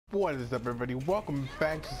What is up, everybody? Welcome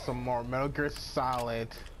back to some more Metal Gear Solid.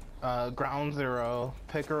 Ground Zero.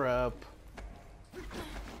 Pick her up.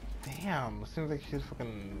 Damn, seems like she's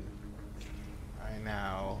fucking... I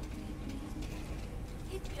know.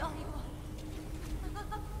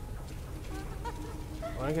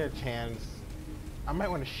 When I get a chance, I might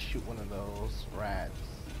want to shoot one of those rats.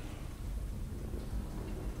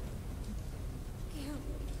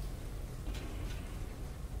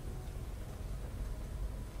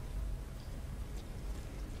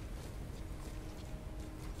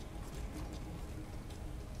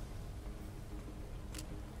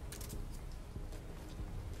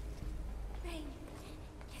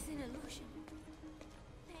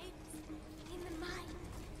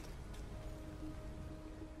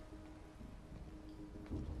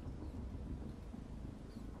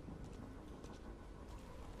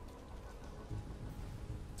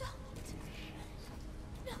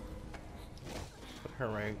 Her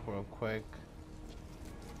rank real quick.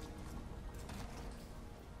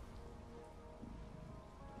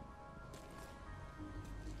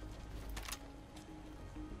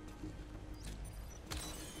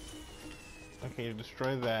 Okay,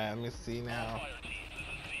 destroy that. Let me see now.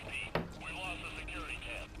 We lost the security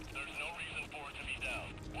camp. There's no reason for it to be down.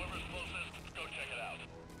 Whoever's closest, go check it out.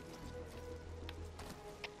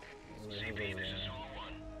 CP, this is Zulu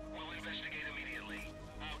 1. We'll investigate immediately.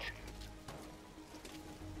 Out.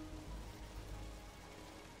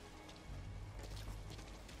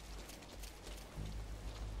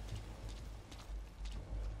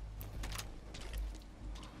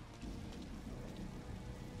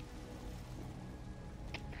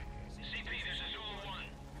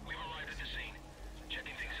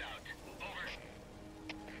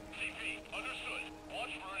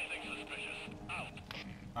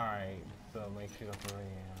 Alright, so make sure you go for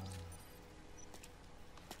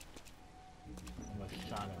almost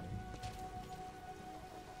shot at me.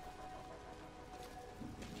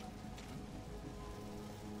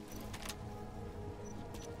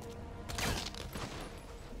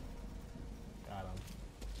 Got him.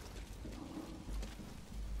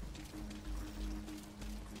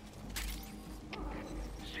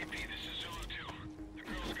 CP, this is Zulu 2. The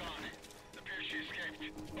girl's gone. Appears she escaped.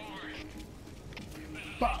 Over.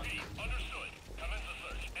 Fuck! Understood. Commence the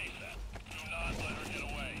search ASAP. Do not let her get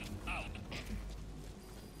away. Out.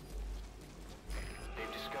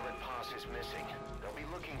 They've discovered Paz is missing. They'll be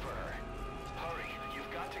looking for her. Hurry,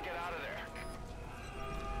 you've got to get out of there.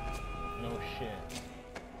 No shit.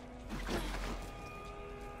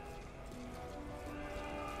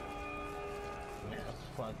 Man, that's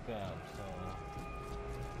fucked up, so...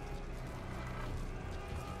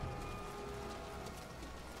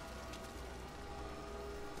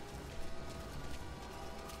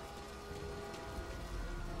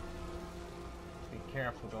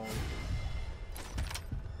 Careful, don't.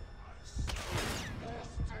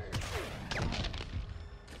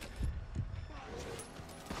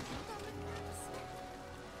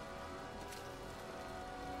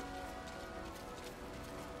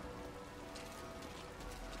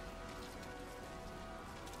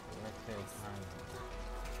 Let's take time.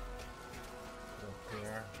 Up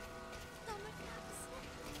here.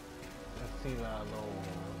 Let's see that little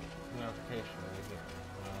notification right here.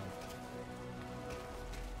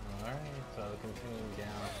 Alright, so continuing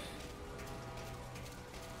down.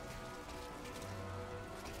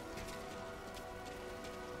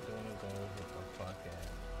 Gonna go with the fuck at.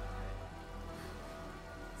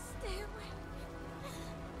 Stay away.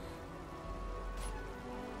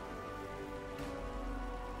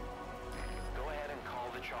 Go ahead and call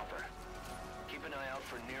the chopper. Keep an eye out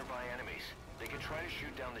for nearby enemies. They could try to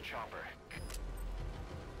shoot down the chopper.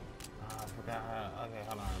 I forgot how. Okay,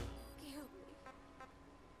 hold on.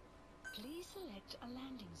 Please select a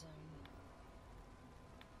landing zone.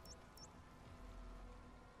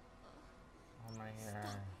 I'm right here.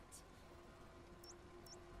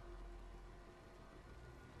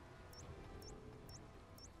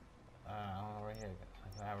 I'm right here. I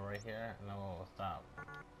can have it right here, and then we'll stop.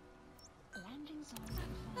 Landing zone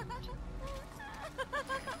confirmed.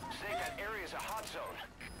 Say that area's a hot zone.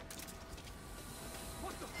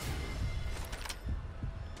 What the?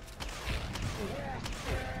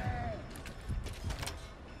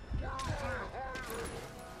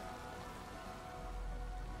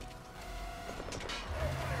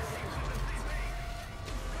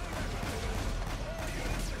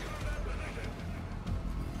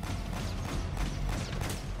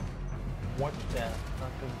 What the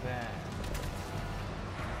fuck is that?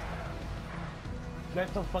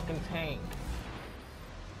 That's a fucking tank.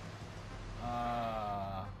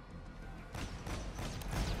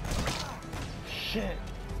 Shit.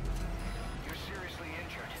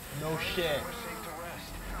 No shit. We're safe to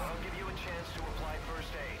rest. I'll give you a chance to apply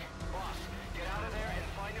first aid. Boss, get out of there and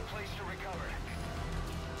find a place to recover.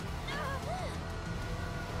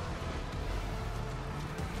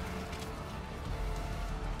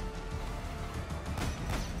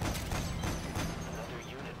 Another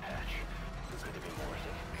unit patch. Could it be worth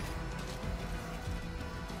it?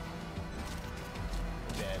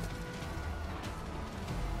 Dead.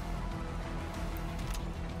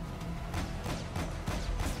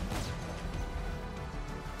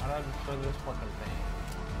 How do I destroy this fucking thing?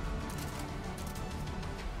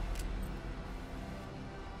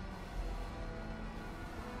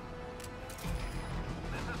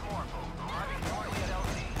 This is Morpho, arriving shortly at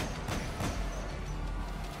LZ.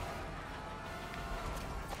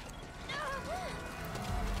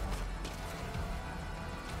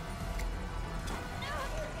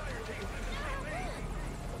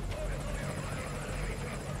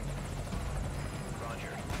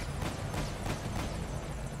 Roger.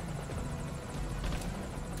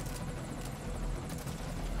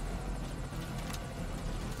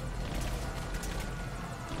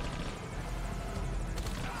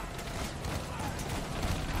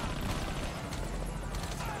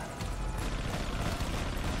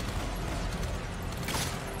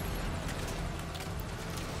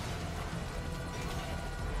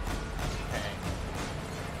 Okay.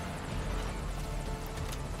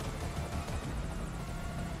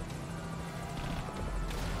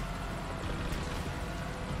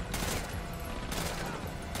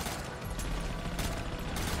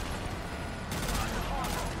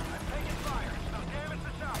 I'm taking fire. Now damage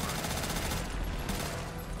the chopper.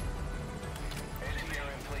 Anti-air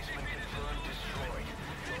emplacement confirmed destroyed.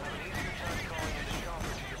 You'll have an easier time calling in the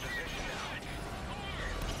chopper to your position now.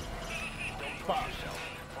 Don't push yourself.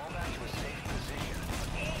 Fall back to a safe position.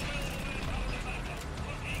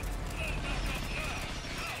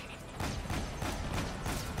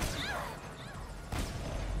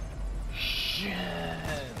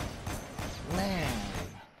 Shit. Man.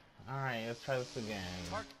 Alright, let's try this again.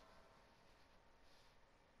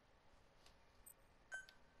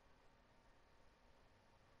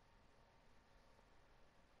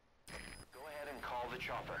 Go ahead and call the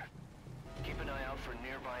chopper. Keep an eye out for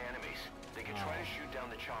nearby enemies. They can try to shoot down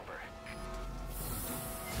the chopper.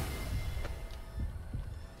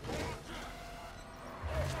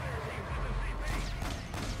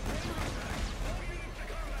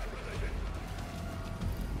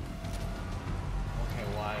 Okay,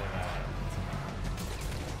 why that?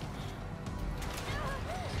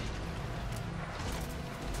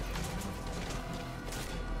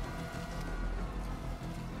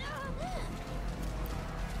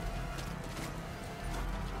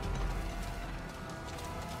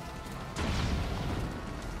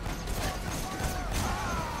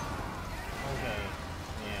 Okay,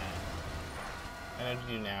 yeah. I know what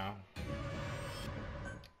to do now.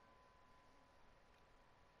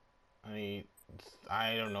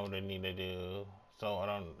 I don't know what I need to do, so I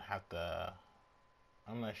don't have to.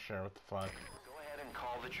 I'm not sure what the fuck. Go ahead and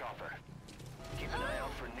call the chopper. Keep an eye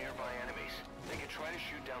out for nearby enemies. They can try to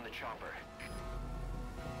shoot down the chopper.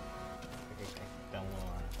 Okay, down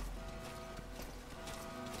more.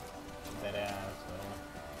 That asshole.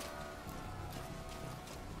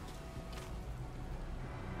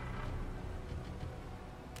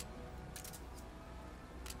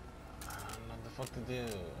 I don't know what the fuck to do.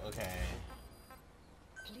 Okay.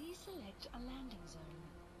 Please select a landing zone.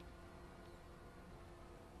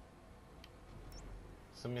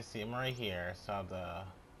 So let me see, I'm right here, so I have to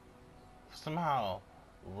somehow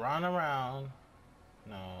run around.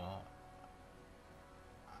 No.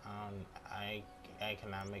 I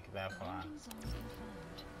cannot make it that far. Landing zone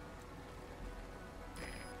confirmed.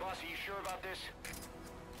 Boss, are you sure about this?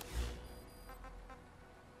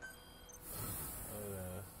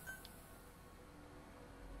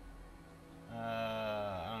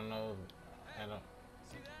 I don't know. I don't.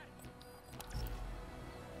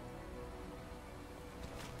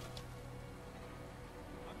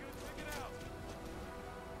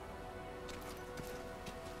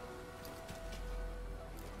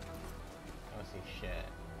 I don't see shit.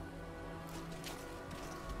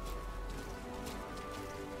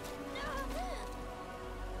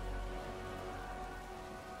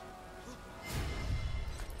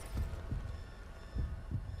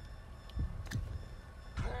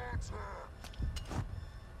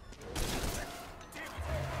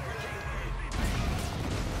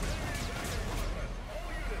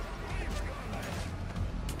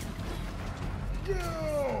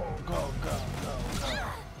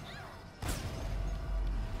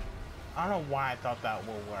 I don't know why I thought that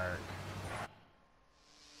would work.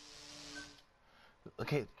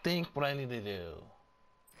 Okay, think what I need to do.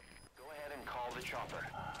 Go ahead and call the chopper.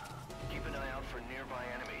 Keep an eye out for nearby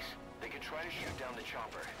enemies. They could try to shoot down the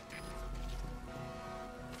chopper.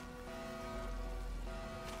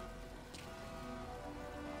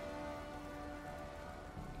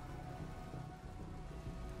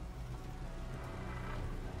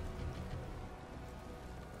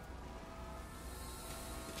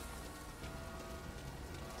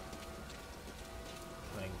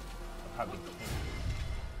 Like, probably can't.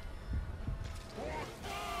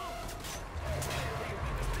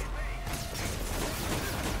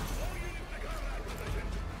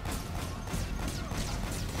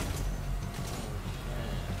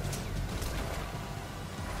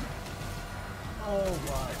 Oh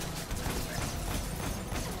my.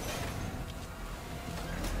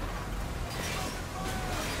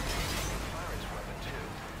 Pirate's weapon too.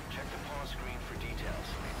 Check the paw screen for details.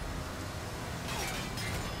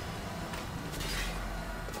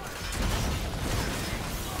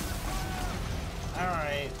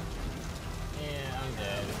 Alright. Yeah, I'm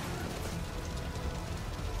dead.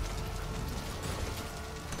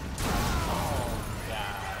 Oh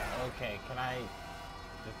god. Okay, can I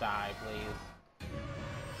just die, please?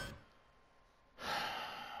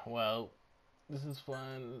 Well, this is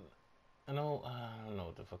fun. I don't know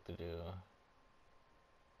what the fuck to do.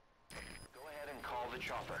 Go ahead and call the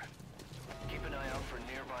chopper. Keep an eye out for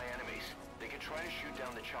nearby enemies. They could try to shoot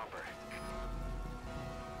down the chopper.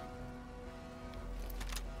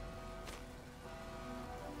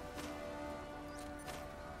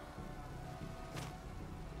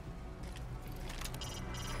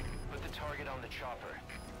 Put the target on the chopper.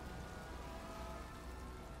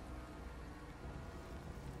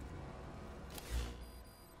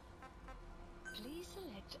 Please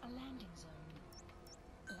select a landing zone.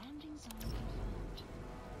 Landing zone confirmed.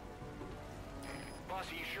 Boss,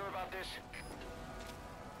 are you sure about this?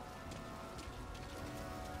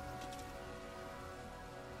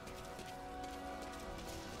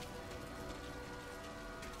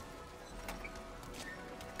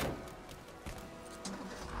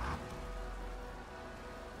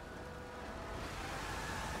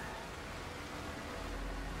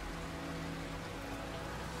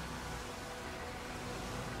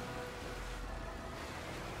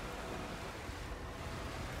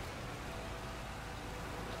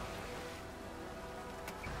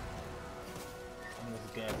 I'm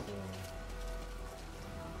just guessing.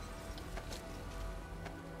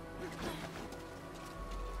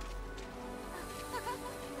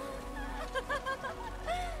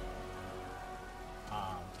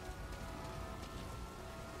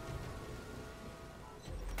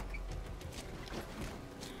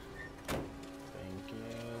 Thank you.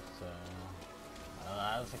 So,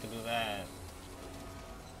 I guess I can do that.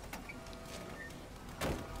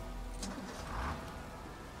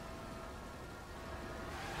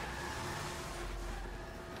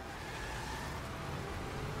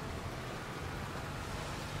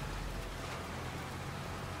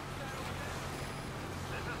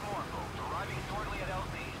 This is Morpho, arriving shortly at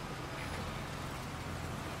LZ.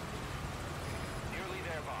 Nearly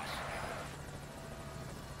there, boss.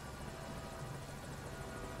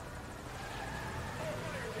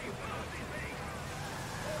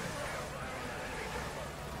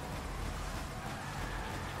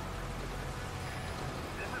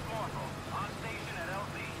 This is Morpho, on station at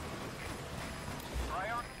LZ.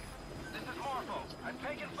 Prior, this is Morpho. I'm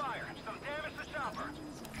taking fire. Some damage to chopper.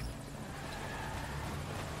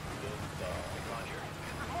 Roger.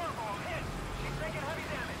 This is Morpho. I'm hit. She's taking heavy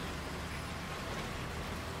damage.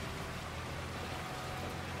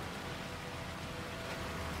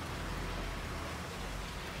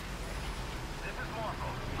 This is Morpho,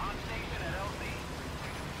 on station at LZ.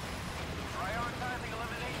 Prioritizing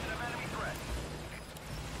elimination of enemy threats.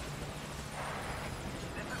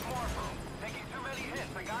 This is Morpho, taking too many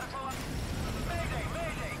hits. I gotta pull up. Mayday,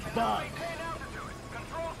 mayday! Cannot Fuck. maintain altitude.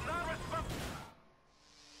 Controls non-responsive.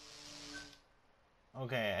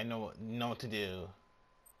 Okay, I know what to do.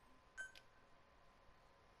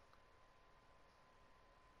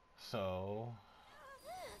 So,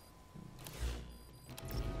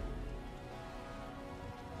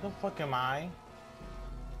 the fuck am I?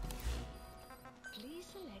 Please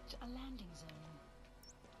select a landing zone.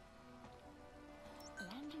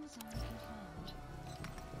 Landing zone confirmed.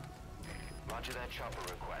 Roger that chopper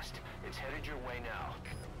request. It's headed your way now.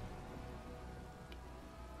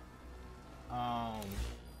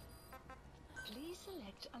 Please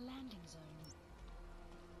select a landing zone.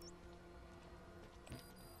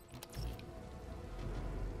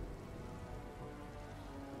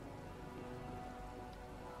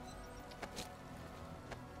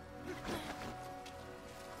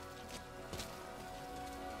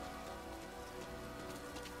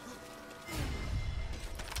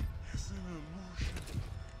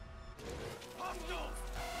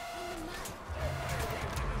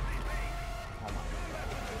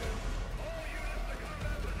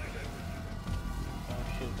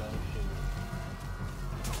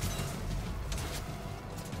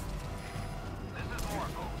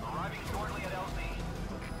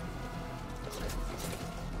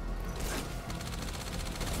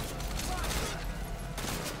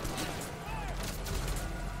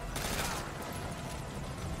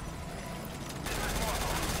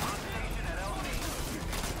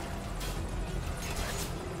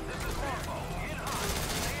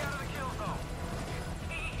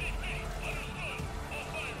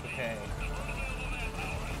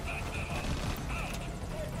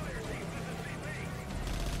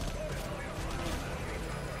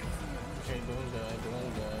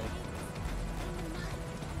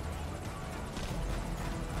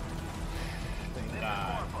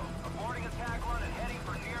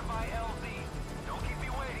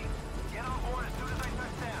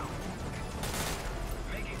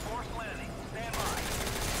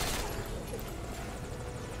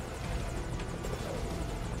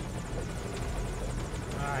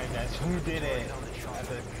 Who did it? At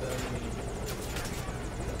the,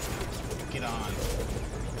 get on.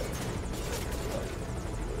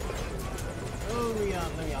 Oh,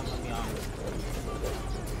 Leon.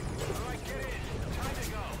 Alright, get in. Time to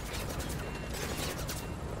go.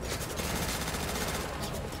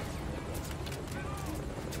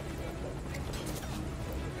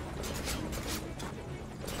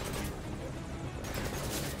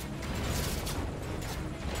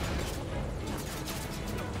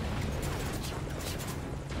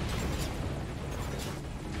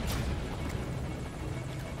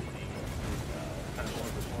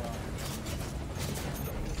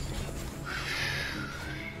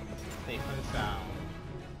 Safe and sound.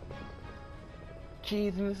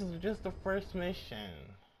 Jeez, and this is just the first mission.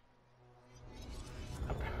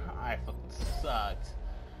 I fucking sucked.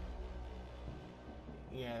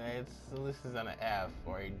 Yeah, this is on an F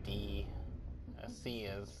or a D. A C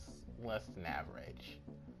is less than average.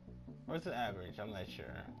 What's the average? I'm not sure.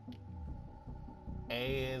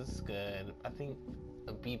 A is good. I think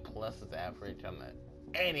a B plus is average. I'm not.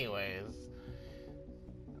 Anyways.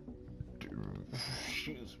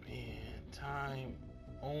 Excuse me. Time.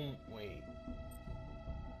 Oh, wait.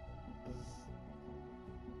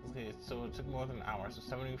 Okay, so it took more than an hour, so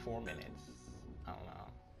 74 minutes. I don't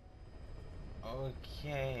know.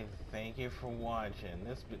 Okay, thank you for watching.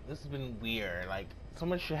 This has been weird. Like, so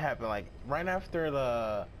much shit happened. Like, right after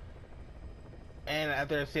the... And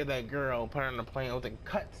after I saved that girl, put her on the plane, it was a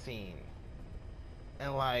cutscene.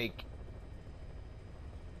 And, like...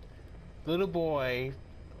 The little boy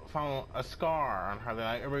found a scar on her.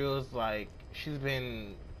 Like, everybody was like, she's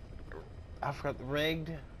been... I forgot,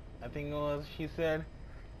 rigged? I think it was, she said.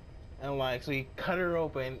 And like, so he cut her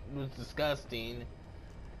open, it was disgusting.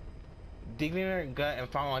 Digged in her gut and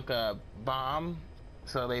found like a bomb.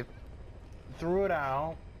 So they threw it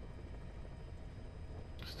out.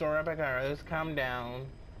 Stored it back out, let's calm down.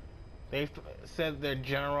 They said their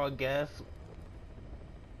general, I guess,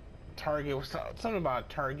 target was something about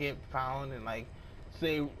a target found, and like, so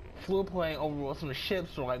they flew a plane over some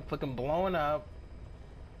ships were like fucking blowing up.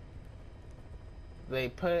 They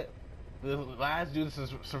put the last dude to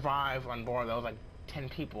survive on board. There was like 10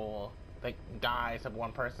 people that died except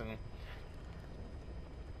one person.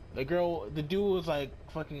 The dude was like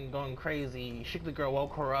fucking going crazy. He shook the girl,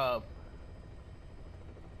 woke her up.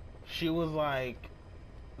 She was like,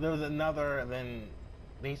 there was another, then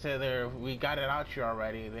they said we got it out here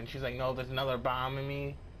already. Then she's like, no, there's another bomb in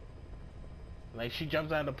me. Like, she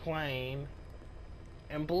jumped out of the plane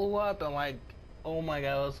and blew up, and like, oh my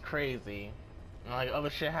god, it was crazy. And like, other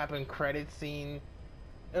shit happened, credit scene.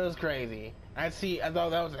 It was crazy. I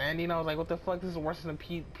thought that was the ending. I was like, what the fuck, this is worse than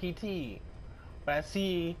PT. But I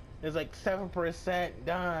see there's like 7%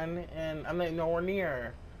 done, and I'm like nowhere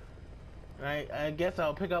near. And I guess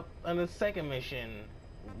I'll pick up on the second mission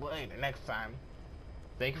later, next time.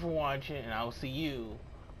 Thank you for watching, and I will see you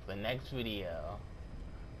for the next video.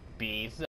 Peace.